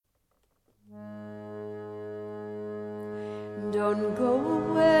Don't go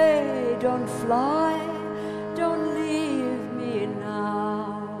away, don't fly, don't leave me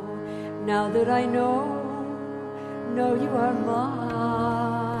now. Now that I know you are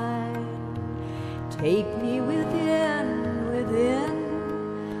mine. Take me within,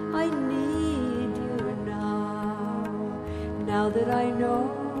 I need you now. Now that I know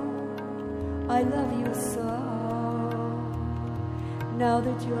I love you so. Now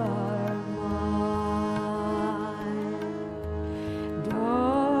that you are mine.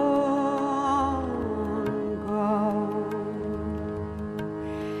 Don't go.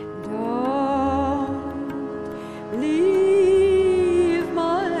 Don't leave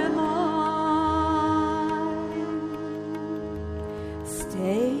my mind.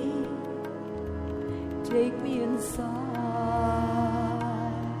 Stay. Take me inside.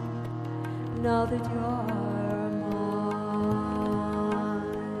 Now that you're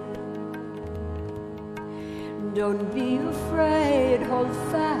don't be afraid, hold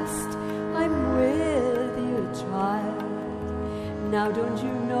fast, I'm with you, child. Now don't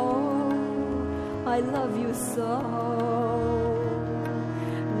you know I love you so?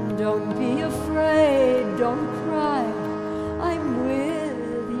 Don't be afraid, don't cry, I'm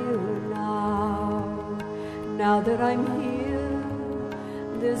with you now. Now that I'm here,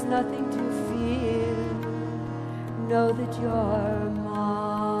 there's nothing to fear. Know that you're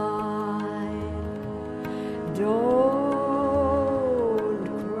don't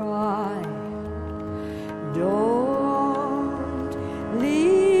cry, don't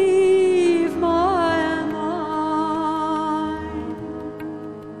leave my mind.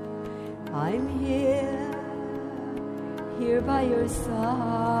 I'm here by your side.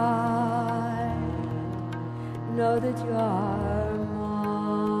 Know that you are mine.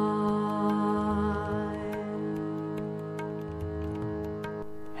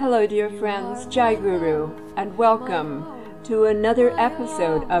 Hello, dear friends, Jai Guru, and welcome to another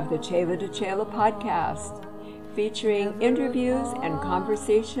episode of the Chela to Chela podcast, featuring interviews and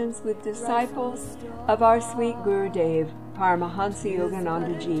conversations with disciples of our sweet Gurudev, Paramahansa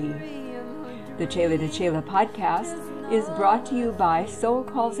Yogananda Ji. The Chela to Chela podcast is brought to you by Soul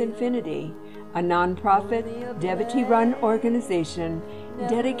Calls Infinity, a non-profit, devotee-run organization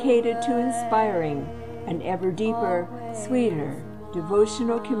dedicated to inspiring an ever deeper, sweeter,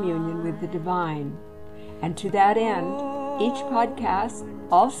 devotional communion with the divine. And to that end, each podcast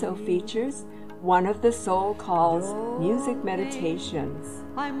also features one of the Soul Calls music meditations.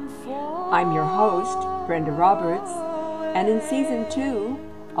 I'm your host, Brenda Roberts, and in Season 2,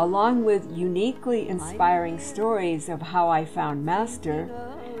 along with uniquely inspiring stories of how I found Master,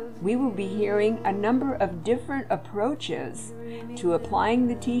 we will be hearing a number of different approaches to applying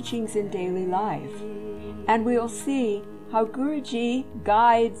the teachings in daily life, and we'll see how Guruji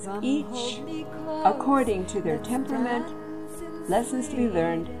guides each according to their temperament, lessons to be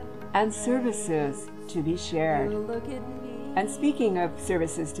learned, and services to be shared. And speaking of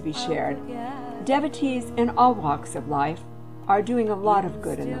services to be shared, devotees in all walks of life are doing a lot of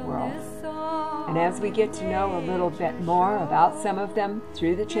good in the world. And as we get to know a little bit more about some of them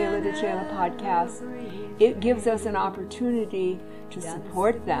through the Chela to Chela podcast, it gives us an opportunity to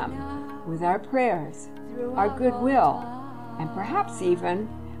support them with our prayers, our goodwill, and perhaps even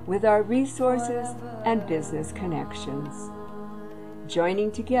with our resources and business connections.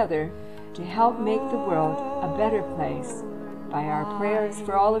 Joining together to help make the world a better place by our prayers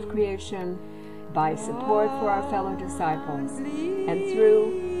for all of creation, by support for our fellow disciples, and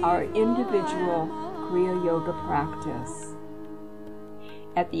through our individual Kriya Yoga practice.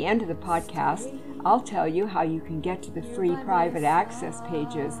 At the end of the podcast, I'll tell you how you can get to the free private access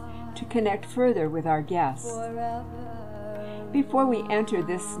pages to connect further with our guests. Before we enter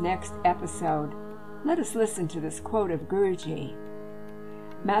this next episode, let us listen to this quote of Guruji.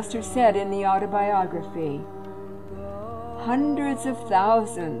 Master said in the autobiography, "Hundreds of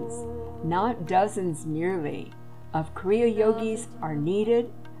thousands, not dozens merely, of Kriya Yogis are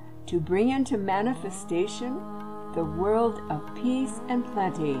needed to bring into manifestation the world of peace and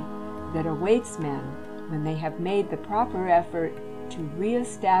plenty that awaits men when they have made the proper effort to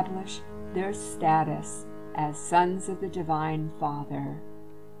re-establish their status as sons of the Divine Father."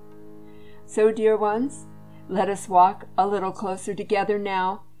 So, dear ones, let us walk a little closer together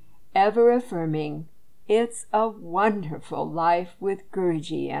now, ever affirming it's a wonderful life with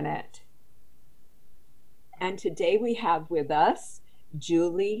Guruji in it. And today we have with us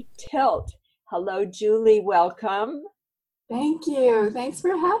Julie Tilt. Hello, Julie. Welcome. Thank you. Thanks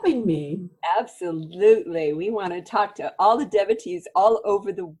for having me. Absolutely. We want to talk to all the devotees all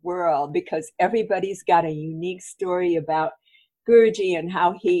over the world because everybody's got a unique story about Guruji and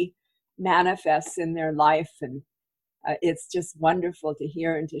how he manifests in their life. And It's just wonderful to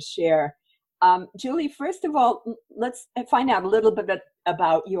hear and to share. Julie, first of all, let's find out a little bit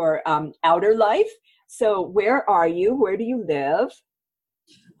about your outer life. So where are you? Where do you live?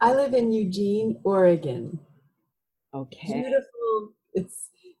 I live in Eugene, Oregon. Okay. Beautiful.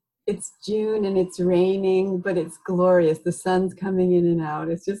 It's June and it's raining, but it's glorious. The sun's coming in and out.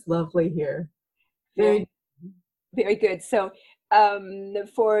 It's just lovely here. Very, very good. So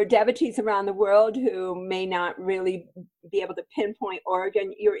for devotees around the world who may not really be able to pinpoint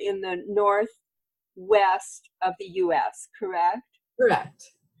Oregon, you're in the northwest of the U.S., correct? Correct.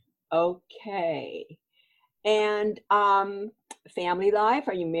 Okay. And family life,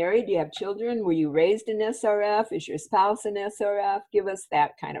 are you married? Do you have children? Were you raised in SRF? Is your spouse an SRF? Give us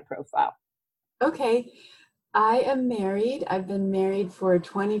that kind of profile. Okay. I am married. I've been married for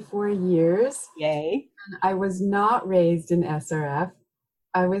 24 years. Yay. And I was not raised in SRF.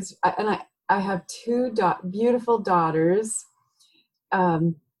 I have two beautiful daughters.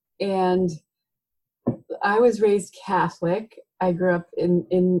 And I was raised Catholic. I grew up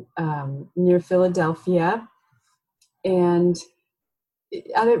in near Philadelphia. And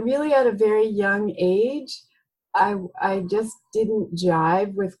at a very young age, I just didn't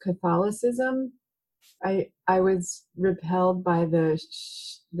jive with Catholicism. I was repelled by the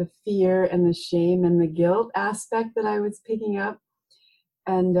fear and the shame and the guilt aspect that I was picking up,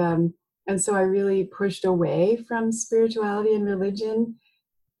 and so I really pushed away from spirituality and religion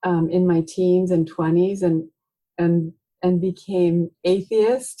in my teens and 20s, and became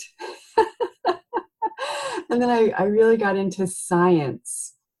atheist. And then I really got into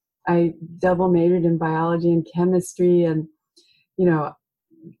science. I double majored in biology and chemistry, and the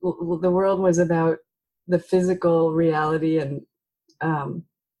world was about the physical reality, but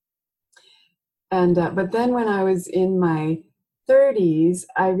then when I was in my 30s,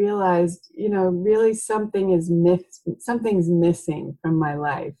 I realized, really something's missing from my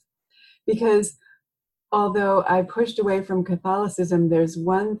life, because although I pushed away from Catholicism, there's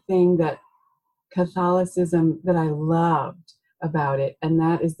one thing that Catholicism that I loved about it, and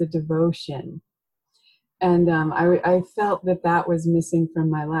that is the devotion. And I felt that was missing from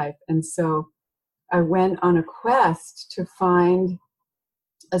my life. And so I went on a quest to find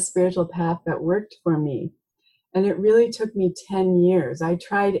a spiritual path that worked for me. And it really took me 10 years. I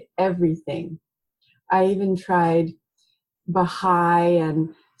tried everything. I even tried Baha'i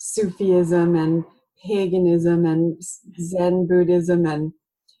and Sufism and paganism and Zen Buddhism and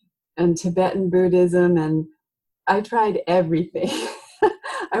Tibetan Buddhism, and I tried everything.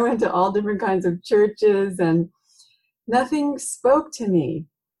 I went to all different kinds of churches, and nothing spoke to me.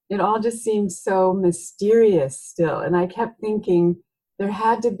 It all just seemed so mysterious still. And I kept thinking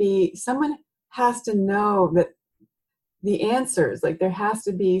someone has to know that the answers, like there has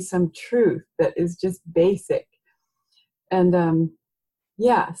to be some truth that is just basic. And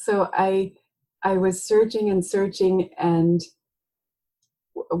so I was searching and searching, and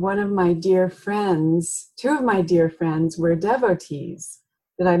two of my dear friends were devotees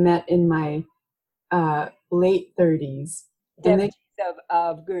that I met in my late 30s. Devotees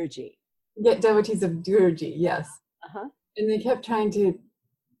of Guruji. Yeah, devotees of Guruji, yes. Uh-huh. And they kept trying to,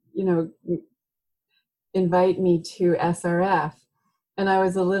 invite me to SRF. And I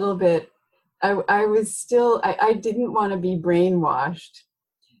was a little bit, I didn't want to be brainwashed.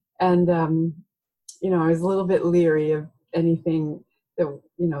 And, I was a little bit leery of anything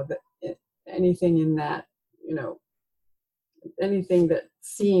anything in that, anything that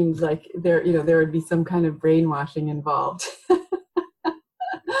seemed like there would be some kind of brainwashing involved.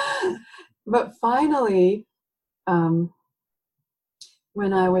 But finally, when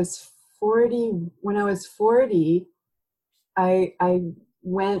I was 40, I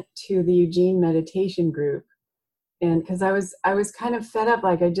went to the Eugene meditation group, and because I was kind of fed up,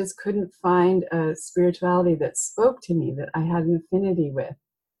 like I just couldn't find a spirituality that spoke to me, that I had an affinity with,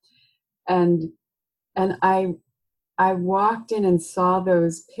 and I walked in and saw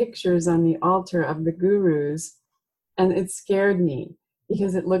those pictures on the altar of the gurus, and it scared me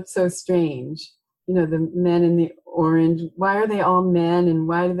because it looked so strange. The men in the orange, why are they all men, and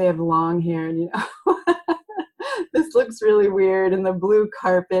why do they have long hair? And this looks really weird. And the blue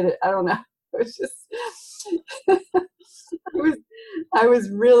carpet, I don't know. It was just, I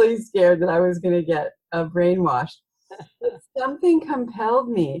was really scared that I was going to get brainwashed. But something compelled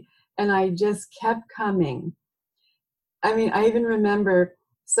me, and I just kept coming. I mean, I even remember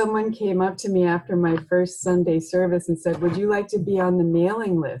someone came up to me after my first Sunday service and said, "Would you like to be on the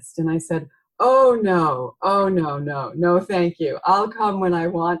mailing list?" And I said, oh no, thank you. I'll come when I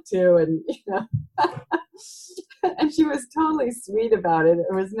want to. And, and she was totally sweet about it.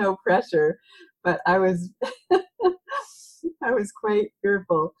 There was no pressure, but I was, I was quite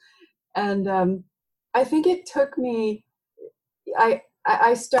fearful. And I think it took me, I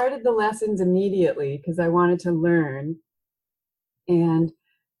started the lessons immediately because I wanted to learn. And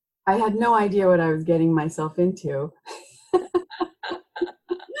I had no idea what I was getting myself into.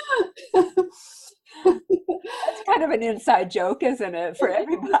 That's kind of an inside joke, isn't it, for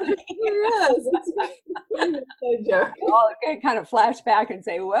everybody? It is. It's quite an inside joke. We all can kind of flash back and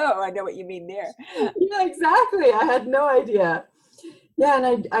say, whoa, I know what you mean there. Yeah, exactly. I had no idea. Yeah,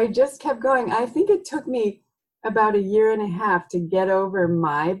 and I just kept going. I think it took me about a year and a half to get over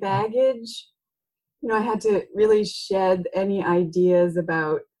my baggage. You know, I had to really shed any ideas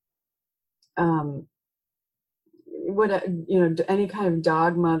about any kind of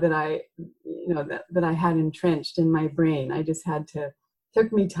dogma that that I had entrenched in my brain. I just had to,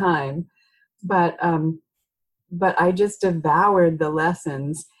 took me time, but I just devoured the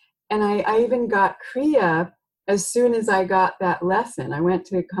lessons. And I even got Kriya as soon as I got that lesson. I went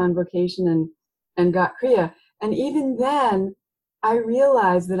to convocation and got Kriya. And even then I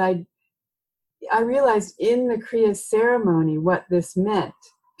realized that I realized in the Kriya ceremony what this meant.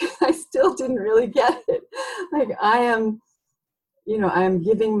 I still didn't really get it. Like I am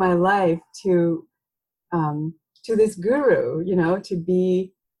giving my life to this guru, to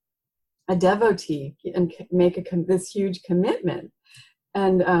be a devotee and make this huge commitment.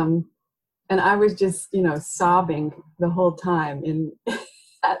 And I was just, sobbing the whole time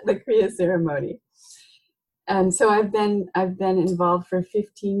at the Kriya ceremony. And so I've been involved for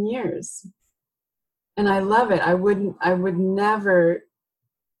 15 years. And I love it. I would never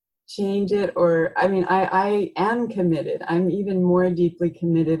change it, or I am committed. I'm even more deeply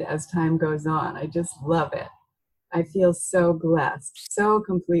committed as time goes on. I just love it. I feel so blessed, so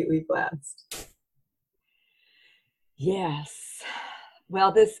completely blessed. Yes.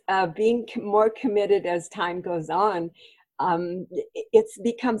 Well, this being more committed as time goes on, it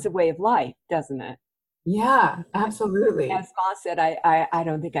becomes a way of life, doesn't it? Yeah, absolutely. As Ma said, I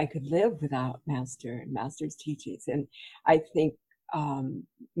don't think I could live without Master and Master's teachings. And I think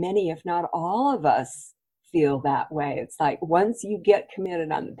many, if not all of us, feel that way. It's like once you get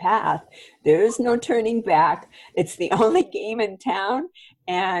committed on the path, there's no turning back. It's the only game in town,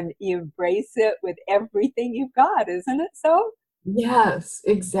 and you embrace it with everything you've got, isn't it so? Yes,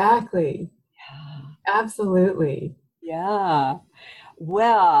 exactly. Yeah. Absolutely. Yeah.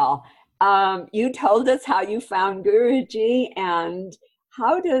 Well, you told us how you found Guruji, and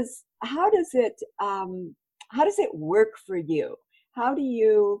how does it work for you? How do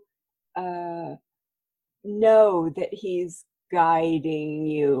you uh, know that he's guiding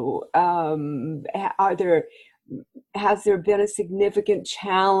you? Has there been a significant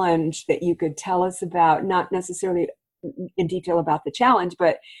challenge that you could tell us about? Not necessarily in detail about the challenge,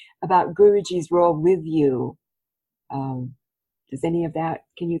 but about Guruji's role with you. Does any of that,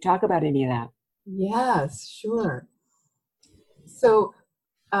 can you talk about any of that? Yes, sure. So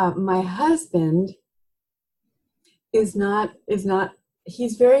my husband is not,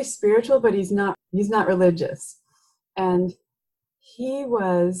 he's very spiritual, but he's not religious. And he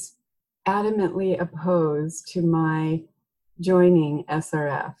was adamantly opposed to my joining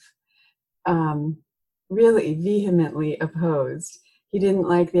SRF. Really vehemently opposed. He didn't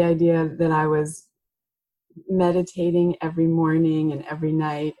like the idea that I was meditating every morning and every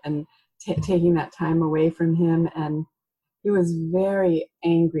night and taking that time away from him. And he was very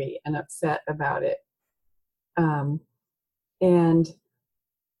angry and upset about it. And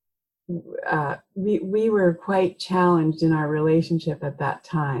we were quite challenged in our relationship at that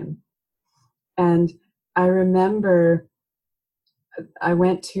time. And I remember I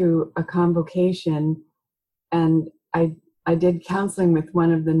went to a convocation and I did counseling with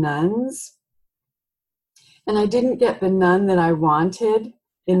one of the nuns. And I didn't get the nun that I wanted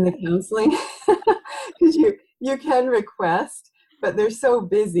in the counseling because you can request, but they're so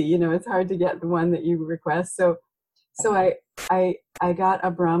busy, it's hard to get the one that you request. So I got a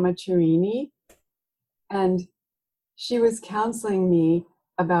brahmacharini, and she was counseling me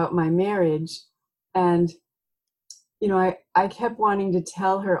about my marriage. And I kept wanting to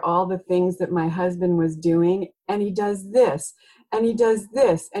tell her all the things that my husband was doing, and he does this, and he does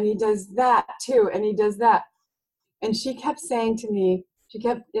this, and he does that too, and he does that. And she kept saying to me, she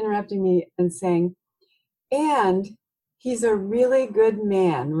kept interrupting me and saying, and he's a really good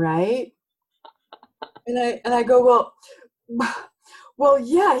man, right? And I go, well,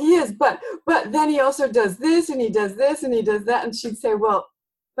 yeah, he is, but then he also does this, and he does this, and he does that. And she'd say, well,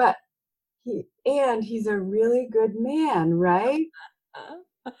 but he's a really good man, right?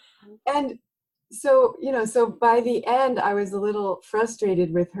 And so, so by the end, I was a little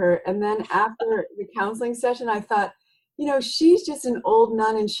frustrated with her. And then after the counseling session, I thought, she's just an old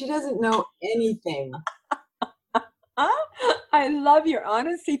nun and she doesn't know anything. I love your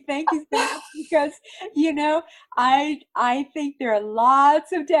honesty. Thank you so much because, I think there are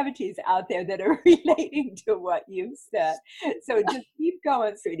lots of devotees out there that are relating to what you've said. So just keep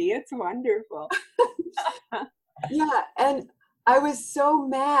going, sweetie. It's wonderful. Yeah, and I was so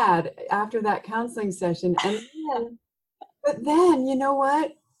mad after that counseling session. But then, you know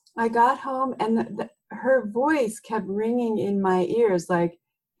what? I got home and her voice kept ringing in my ears like,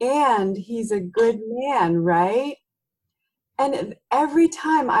 and he's a good man, right? And every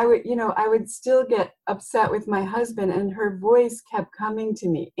time I would still get upset with my husband and her voice kept coming to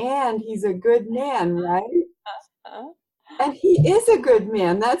me, and he's a good man, right? And he is a good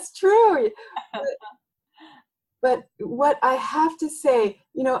man, that's true. But what I have to say,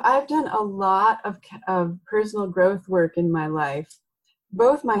 I've done a lot of personal growth work in my life,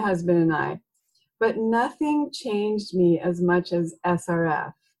 both my husband and I, but nothing changed me as much as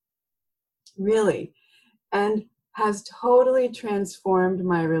SRF, really, and has totally transformed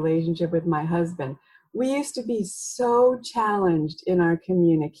my relationship with my husband. We used to be so challenged in our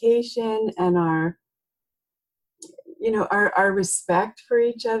communication and our respect for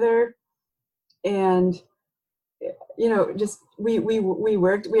each other. And just we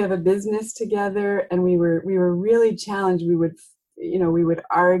worked, we have a business together, and we were really challenged. We would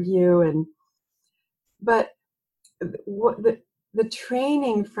argue, but what the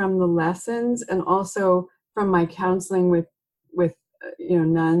training from the lessons, and also from my counseling with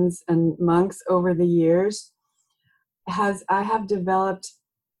nuns and monks over the years, I have developed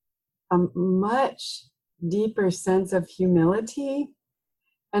a much deeper sense of humility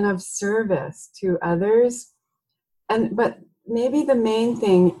and of service to others. But maybe the main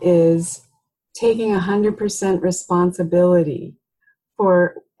thing is taking 100% responsibility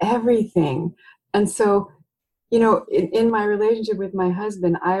for everything. And so, in my relationship with my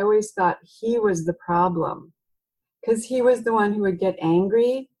husband, I always thought he was the problem because he was the one who would get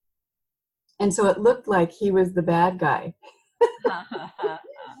angry. And so it looked like he was the bad guy.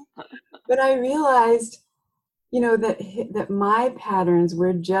 But I realized, that my patterns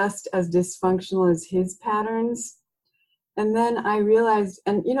were just as dysfunctional as his patterns. And then I realized,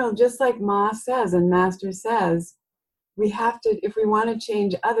 and just like Ma says and Master says, we have to, if we want to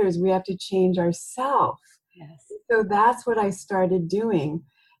change others, we have to change ourselves. Yes. So that's what I started doing.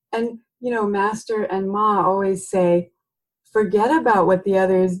 And, Master and Ma always say, forget about what the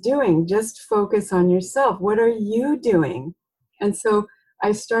other is doing. Just focus on yourself. What are you doing? And so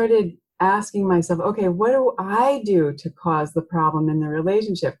I started asking myself, okay, what do I do to cause the problem in the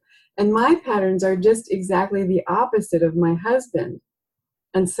relationship? And my patterns are just exactly the opposite of my husband.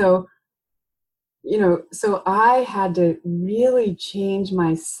 And so, so I had to really change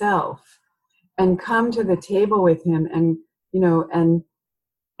myself and come to the table with him and,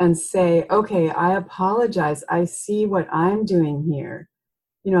 and say, okay, I apologize. I see what I'm doing here.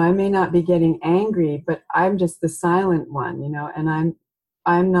 I may not be getting angry, but I'm just the silent one, and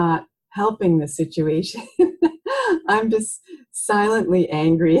I'm not helping the situation. I'm just silently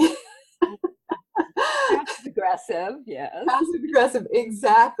angry. Passive aggressive, yes. Passive aggressive,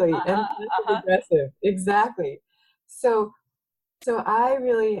 exactly. And passive aggressive, exactly. So I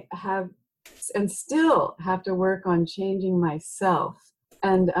really have, and still have, to work on changing myself.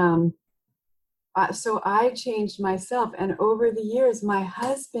 And so I changed myself, and over the years, my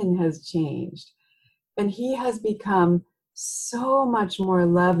husband has changed, and he has become so much more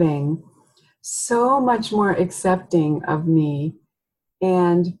loving, so much more accepting of me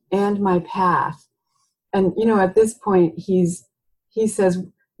and my path. And at this point, he says,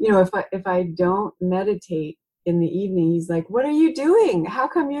 if I don't meditate in the evening, he's like, what are you doing? How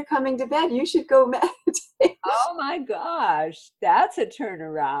come you're coming to bed? You should go meditate. Oh my gosh, that's a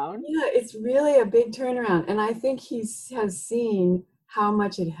turnaround. Yeah, it's really a big turnaround. And I think he has seen how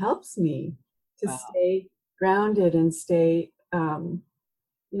much it helps me to stay grounded and stay,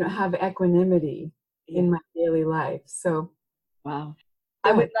 have equanimity in my daily life. So, wow.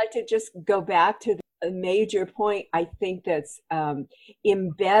 I would like to just go back to a major point I think that's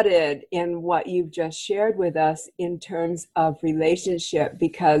embedded in what you've just shared with us in terms of relationship,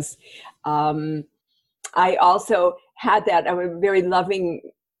 because I also had a very loving,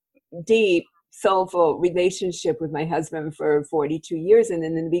 deep, soulful relationship with my husband for 42 years. And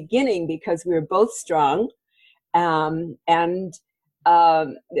in the beginning, because we were both strong, and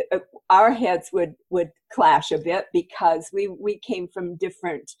our heads would clash a bit because we came from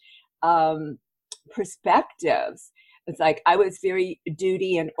different perspectives. It's like I was very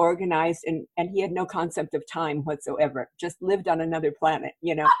duty and organized, and he had no concept of time whatsoever, just lived on another planet,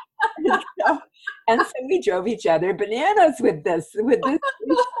 so, and so we drove each other bananas with this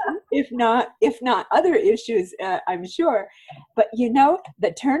if not other issues, I'm sure. But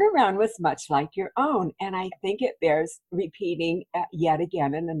the turnaround was much like your own, and I think it bears repeating yet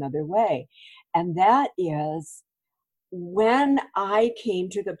again in another way. And that is when I came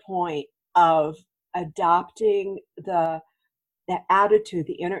to the point of adopting the attitude,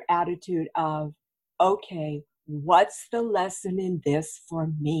 the inner attitude of, okay, what's the lesson in this for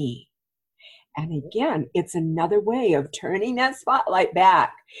me? And again, it's another way of turning that spotlight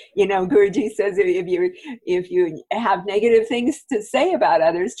back. Guruji says if you have negative things to say about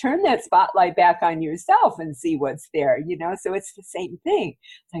others, turn that spotlight back on yourself and see what's there. So it's the same thing.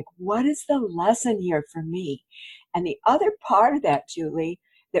 It's like, what is the lesson here for me? And the other part of that, Julie,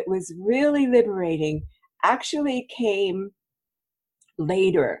 that was really liberating actually came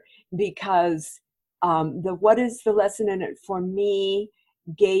later, because the what is the lesson in it for me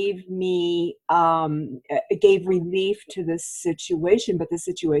gave relief to the situation, but the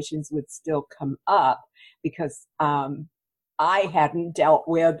situations would still come up because I hadn't dealt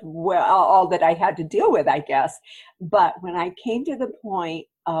with all that I had to deal with, I guess. But when I came to the point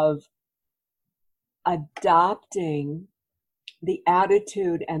of adopting the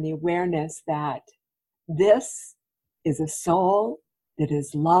attitude and the awareness that this is a soul that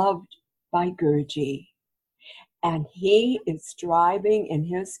is loved by Guruji, and he is striving in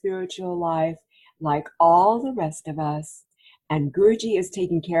his spiritual life like all the rest of us, and Guruji is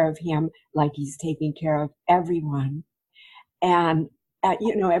taking care of him like he's taking care of everyone, and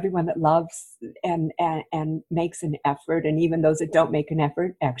everyone that loves and makes an effort, and even those that don't make an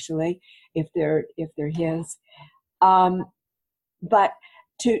effort, actually, if they're his, but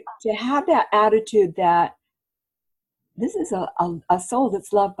to have that attitude that this is a soul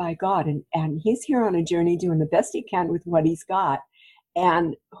that's loved by God, and he's here on a journey doing the best he can with what he's got.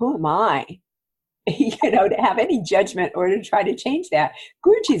 And who am I, to have any judgment or to try to change that?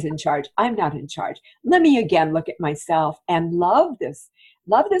 Guruji's in charge. I'm not in charge. Let me again look at myself and love this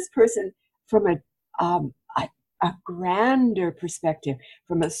person from a grander perspective,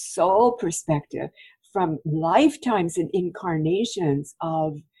 from a soul perspective, from lifetimes and incarnations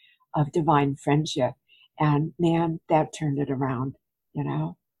of divine friendship. And man, that turned it around,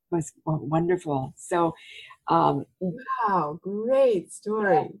 was wonderful. So, wow, great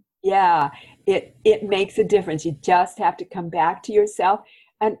story. Yeah, it makes a difference. You just have to come back to yourself.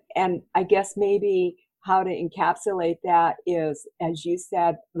 And I guess maybe how to encapsulate that is, as you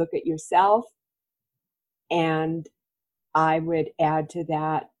said, look at yourself. And I would add to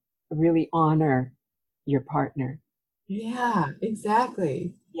that, really honor your partner. Yeah,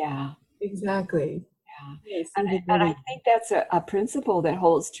 exactly. Yeah. Exactly. Yes, and I think that's a principle that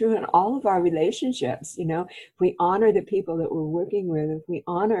holds true in all of our relationships. If we honor the people that we're working with, if we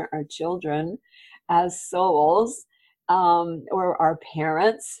honor our children as souls, or our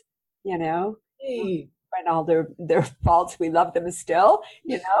parents, Hey. and all their faults, we love them still,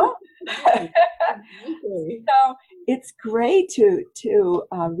 Exactly. So it's great to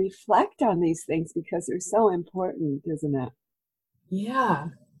reflect on these things because they're so important, isn't it? Yeah.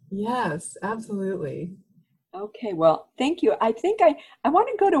 Yes, absolutely. Okay, well, thank you. I think I want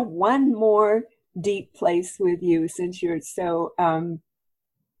to go to one more deep place with you since you're so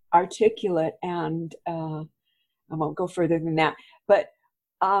articulate, and I won't go further than that. But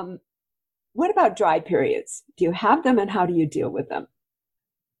what about dry periods? Do you have them, and how do you deal with them?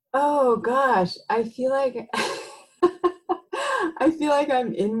 Oh gosh, I feel like I feel like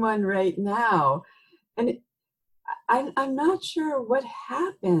I'm in one right now, and I'm not sure what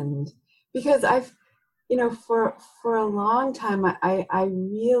happened, because I've, for a long time I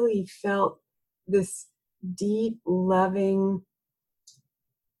really felt this deep loving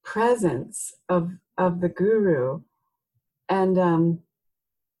presence of the guru, and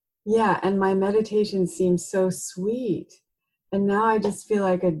yeah, and my meditation seems so sweet, and now I just feel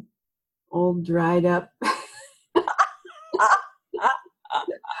like a old dried up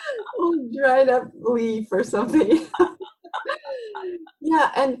old dried up leaf or something.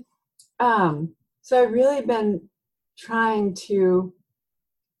 Yeah, and so I've really been trying to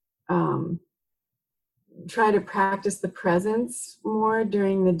try to practice the presence more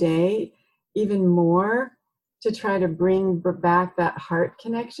during the day, even more, to try to bring back that heart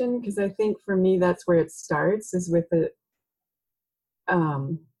connection, because I think for me that's where it starts, is with the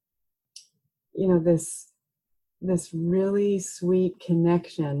this really sweet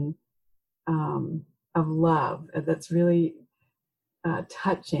connection of love that's really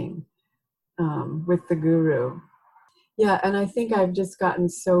touching with the guru. Yeah, and I think I've just gotten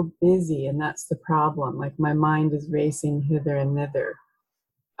so busy, and that's the problem. Like my mind is racing hither and thither.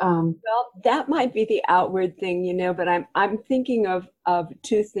 Well, that might be the outward thing, but I'm thinking of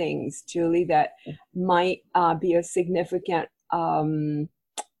two things, Julie, that might be a significant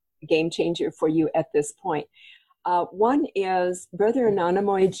game changer for you at this point. One is Brother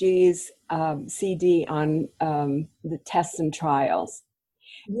Anonymouji's CD on the tests and trials.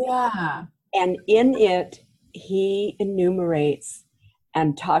 Yeah. And in it, he enumerates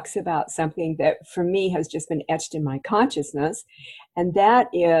and talks about something that for me has just been etched in my consciousness. And that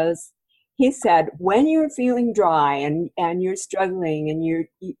is, he said, when you're feeling dry and you're struggling and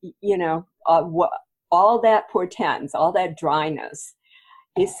all that portends, all that dryness,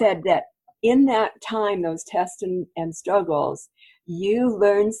 he said that in that time, those tests and struggles, you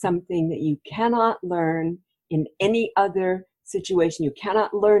learn something that you cannot learn in any other situation. You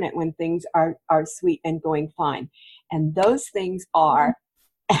cannot learn it when things are sweet and going fine. And those things are,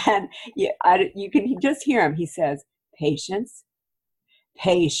 and you can just hear him. He says, patience,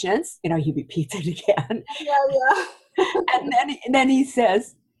 patience. He repeats it again. Yeah. and then he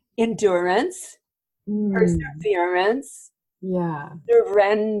says, endurance, perseverance, yeah,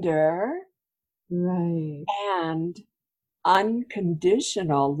 surrender, right, and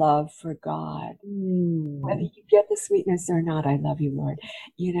unconditional love for God. Whether you get the sweetness or not, I love you, Lord.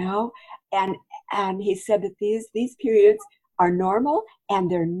 And he said that these periods are normal and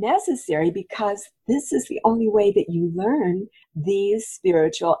they're necessary because this is the only way that you learn these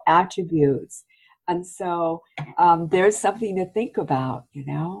spiritual attributes. And so there's something to think about,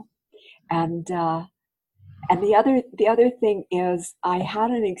 And the other thing is, I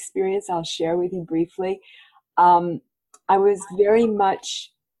had an experience I'll share with you briefly. I was very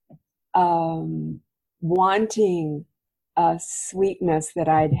much wanting a sweetness that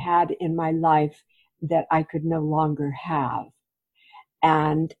I'd had in my life that I could no longer have.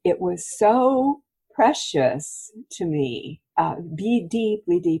 And it was so precious to me, be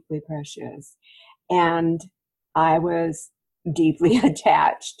deeply, deeply precious. And I was deeply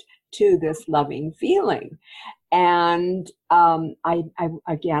attached to this loving feeling. And I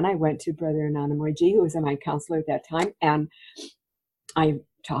went to Brother Anonymouji, who was my counselor at that time, and I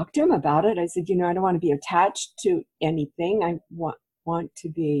talked to him about it. I said, I don't want to be attached to anything. I want to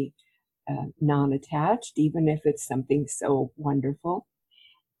be non-attached, even if it's something so wonderful.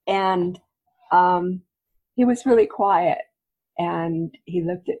 And he was really quiet. And he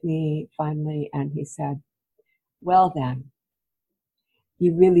looked at me finally and he said, well then,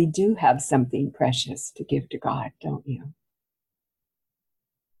 you really do have something precious to give to God, don't you?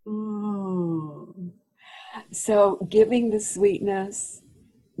 So giving the sweetness,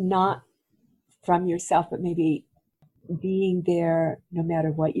 not from yourself, but maybe being there no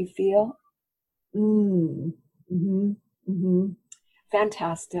matter what you feel.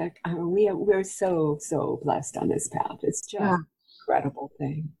 Fantastic. We're so blessed on this path. It's just an incredible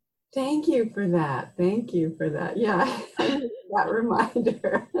thing. Thank you for that. Yeah, that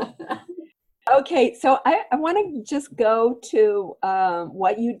reminder. Okay, so I want to just go to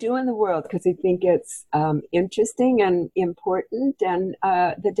what you do in the world, because I think it's interesting and important, and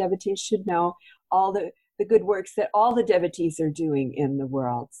the devotees should know all the good works that all the devotees are doing in the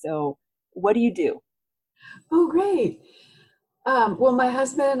world. So what do you do? Oh, great. Well, my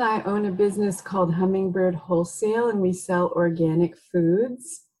husband and I own a business called Hummingbird Wholesale, and we sell organic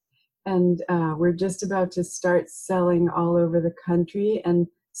foods. And we're just about to start selling all over the country, and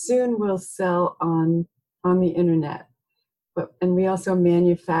soon we'll sell on the internet. And we also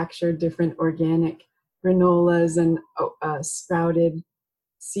manufacture different organic granolas and sprouted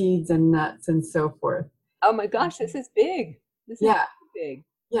seeds and nuts and so forth. Oh my gosh, this is big. This is big.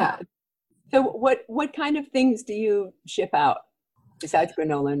 Yeah. So what kind of things do you ship out besides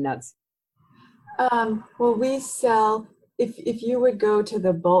granola and nuts? Well, we sell, if you would go to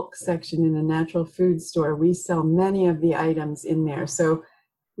the bulk section in a natural food store, we sell many of the items in there. So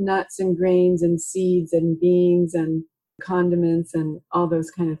nuts and grains and seeds and beans and condiments and all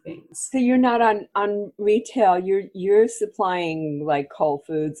those kind of things. So you're not on retail, you're supplying like Whole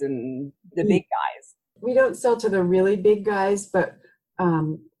Foods and the big guys. We don't sell to the really big guys, but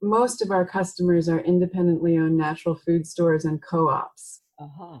most of our customers are independently owned natural food stores and co-ops.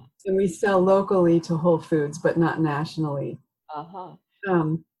 And we sell locally to Whole Foods, but not nationally.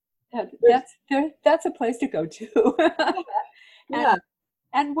 That's a place to go to. Yeah.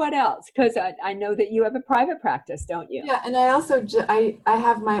 And what else? Because I know that you have a private practice, don't you? Yeah, and I also I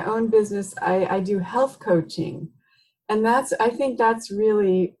have my own business. I do health coaching, and I think that's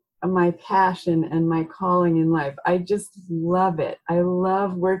really my passion and my calling in life. I just love it. I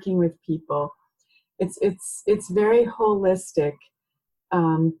love working with people. It's very holistic,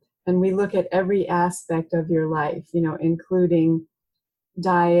 and we look at every aspect of your life, including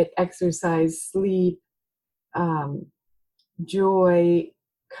diet, exercise, sleep, joy,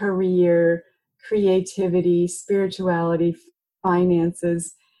 career, creativity, spirituality,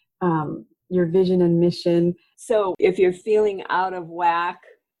 finances, your vision and mission. So if you're feeling out of whack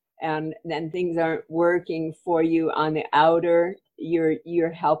and then things aren't working for you on the outer,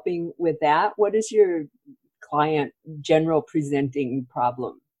 you're helping with that. What is your client general presenting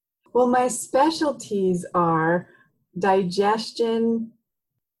problem? Well, my specialties are digestion,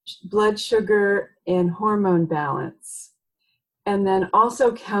 blood sugar, and hormone balance. And then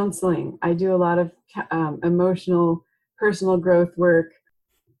also counseling. I do a lot of emotional, personal growth work,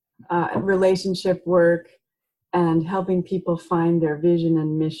 relationship work, and helping people find their vision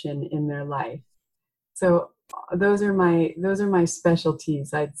and mission in their life. So those are my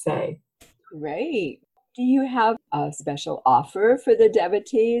specialties, I'd say. Great. Do you have a special offer for the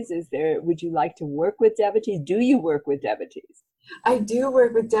devotees? Would you like to work with devotees? Do you work with devotees? I do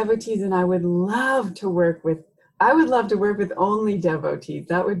work with devotees, and I would love to work with only devotees.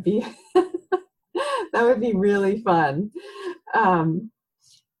 That would be that would be really fun.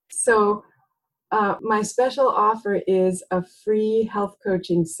 So my special offer is a free health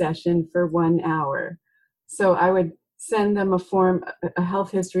coaching session for 1 hour. So I would send them a health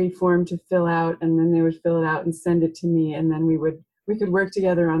history form to fill out, and then they would fill it out and send it to me, and then we could work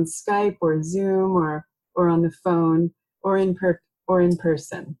together on Skype or Zoom or on the phone or in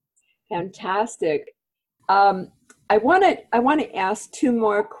person. Fantastic. I want to ask two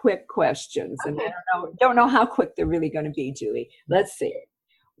more quick questions, and Okay. I don't know how quick they're really going to be, Julie. Let's see.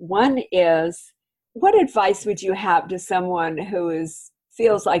 One is, what advice would you have to someone who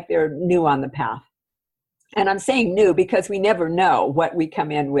feels like they're new on the path? And I'm saying new because we never know what we come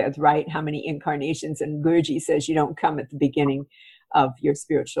in with, right? How many incarnations? And Guruji says you don't come at the beginning of your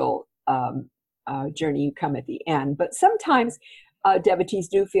spiritual journey; you come at the end. But sometimes devotees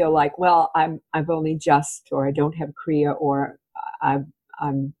do feel like, well, I've only just, or I don't have Kriya, or I'm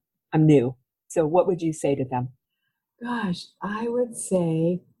new. So, what would you say to them? Gosh, I would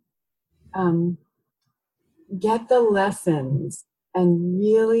say get the lessons and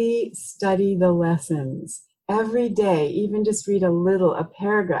really study the lessons every day. Even just read a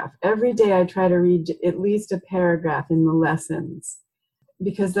paragraph. Every day I try to read at least a paragraph in the lessons,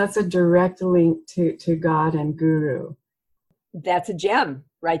 because that's a direct link to God and Guru. That's a gem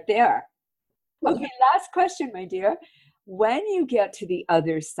right there. Okay, last question, my dear. When you get to the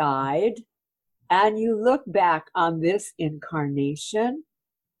other side and you look back on this incarnation,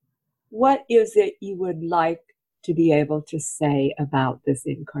 what is it you would like to be able to say about this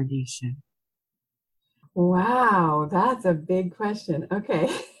incarnation? Wow, that's a big question. Okay.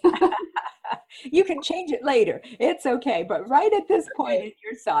 You can change it later. It's okay. But right at this point in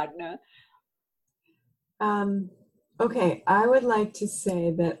your sadhana. Okay, I would like to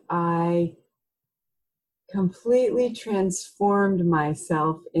say that I completely transformed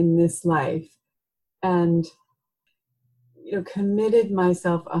myself in this life, and committed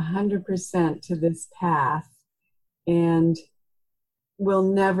myself 100% to this path, and will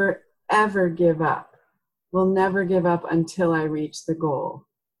never ever give up. Will never give up until I reach the goal.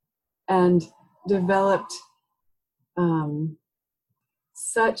 And developed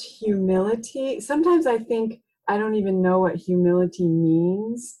such humility. Sometimes I think I don't even know what humility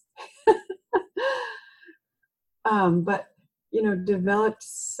means. But developed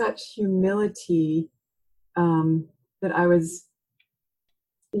such humility that I was,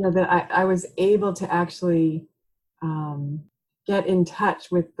 I was able to actually get in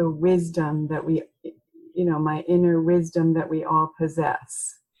touch with the wisdom that my inner wisdom that we all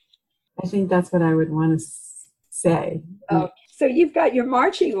possess. I think that's what I would want to say. Oh, so you've got your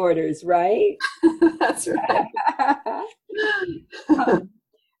marching orders, right? That's right.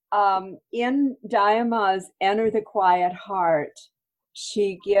 In Dayama's Enter the Quiet Heart,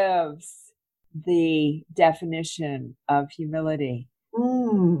 she gives the definition of humility.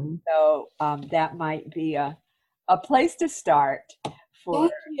 So that might be a place to start for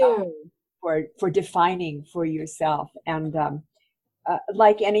defining for yourself. And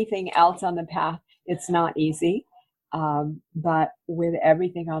like anything else on the path, it's not easy. But with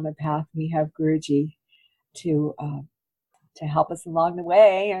everything on the path, we have Guruji to help us along the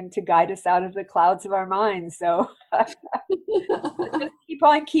way and to guide us out of the clouds of our minds. So just keep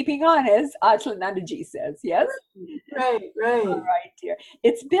on keeping on, as Atlanandaji says. Yes? Right. All right, dear.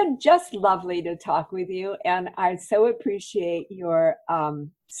 It's been just lovely to talk with you, and I so appreciate your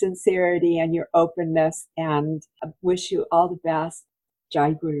sincerity and your openness, and wish you all the best.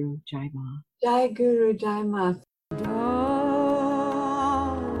 Jai Guru, Jai Ma. Jai Guru, Jai Ma.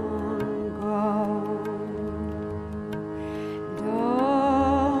 Don't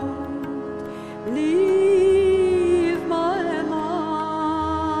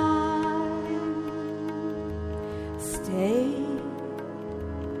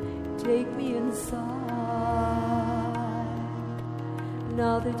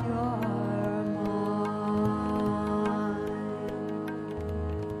now that you're mine.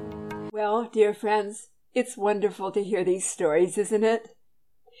 Well, dear friends, it's wonderful to hear these stories, isn't it?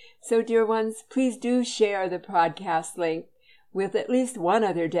 So, dear ones, please do share the podcast link with at least one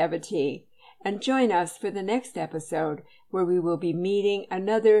other devotee and join us for the next episode, where we will be meeting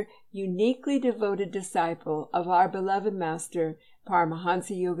another uniquely devoted disciple of our beloved Master,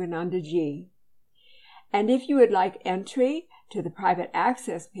 Paramahansa Yogananda Ji. And if you would like entry to the private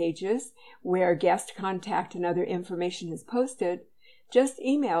access pages where guest contact and other information is posted, just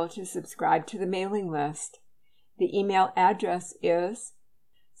email to subscribe to the mailing list. The email address is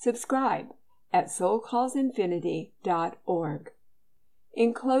subscribe@soulcallsinfinity.org.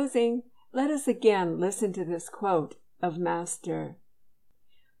 In closing, let us again listen to this quote of Master.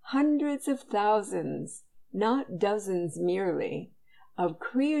 Hundreds of thousands, not dozens merely, of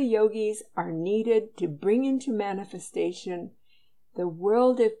Kriya Yogis are needed to bring into manifestation the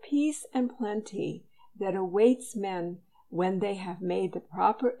world of peace and plenty that awaits men when they have made the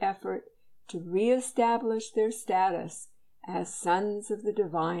proper effort to re-establish their status as sons of the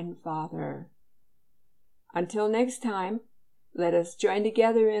Divine Father. Until next time, let us join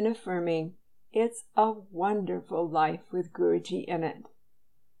together in affirming, it's a wonderful life with Guruji in it.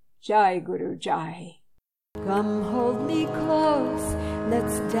 Jai Guru Jai. Come hold me close,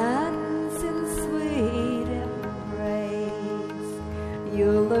 let's dance in sweet embrace.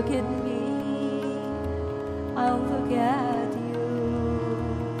 You look at me, I'll look at you.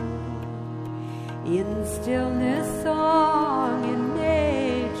 In stillness, song, in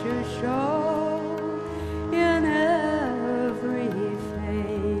nature, show, in every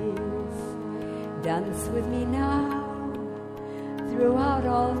face. Dance with me now, throughout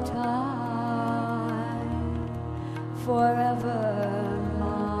all time, forever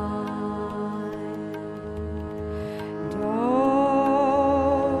mine. Don't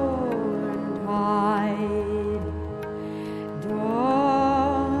hide,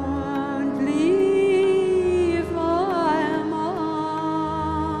 don't leave my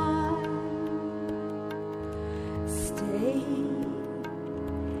mind. Stay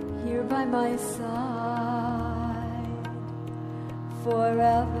here by my side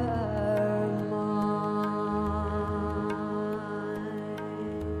forever.